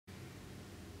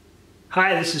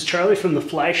Hi, this is Charlie from the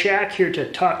Flyshack, here to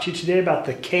talk to you today about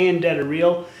the Cayadutta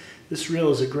reel. This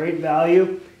reel is a great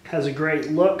value, has a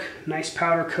great look, nice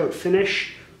powder coat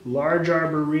finish, large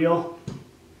Arbor reel,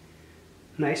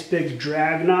 nice big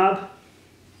drag knob.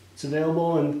 It's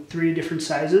available in 3 different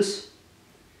sizes.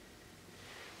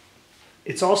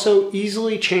 It's also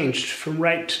easily changed from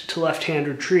right to left hand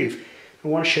retrieve. I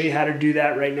want to show you how to do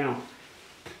that right now.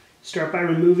 Start by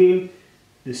removing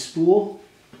the spool.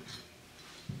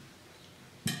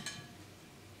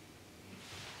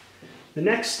 The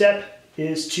next step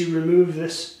is to remove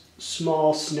this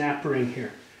small snap ring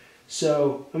here.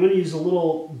 So I'm going to use a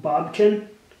little bodkin.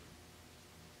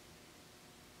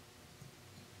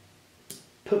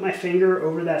 Put my finger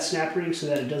over that snap ring so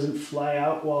that it doesn't fly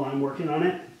out while I'm working on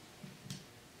it.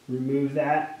 Remove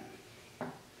that.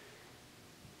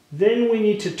 Then we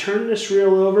need to turn this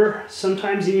reel over.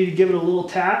 Sometimes you need to give it a little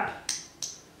tap,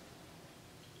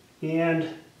 and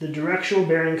the directional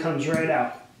bearing comes right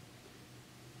out.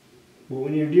 What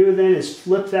we need to do then is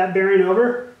flip that bearing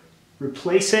over,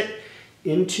 replace it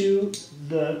into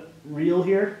the reel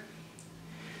here,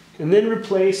 and then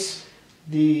replace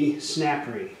the snap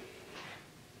ring.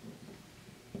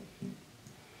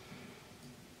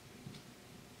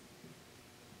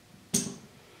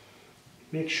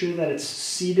 Make sure that it's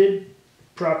seated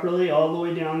properly all the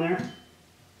way down there.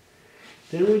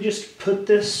 Then we just put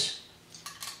this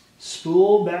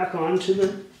spool back onto the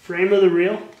frame of the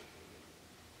reel.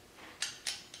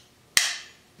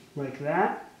 Like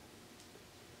that.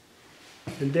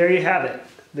 And there you have it.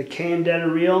 The Cayadutta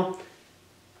reel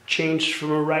changed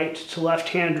from a right to left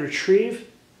hand retrieve.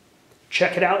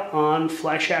 Check it out on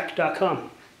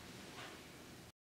flyshack.com.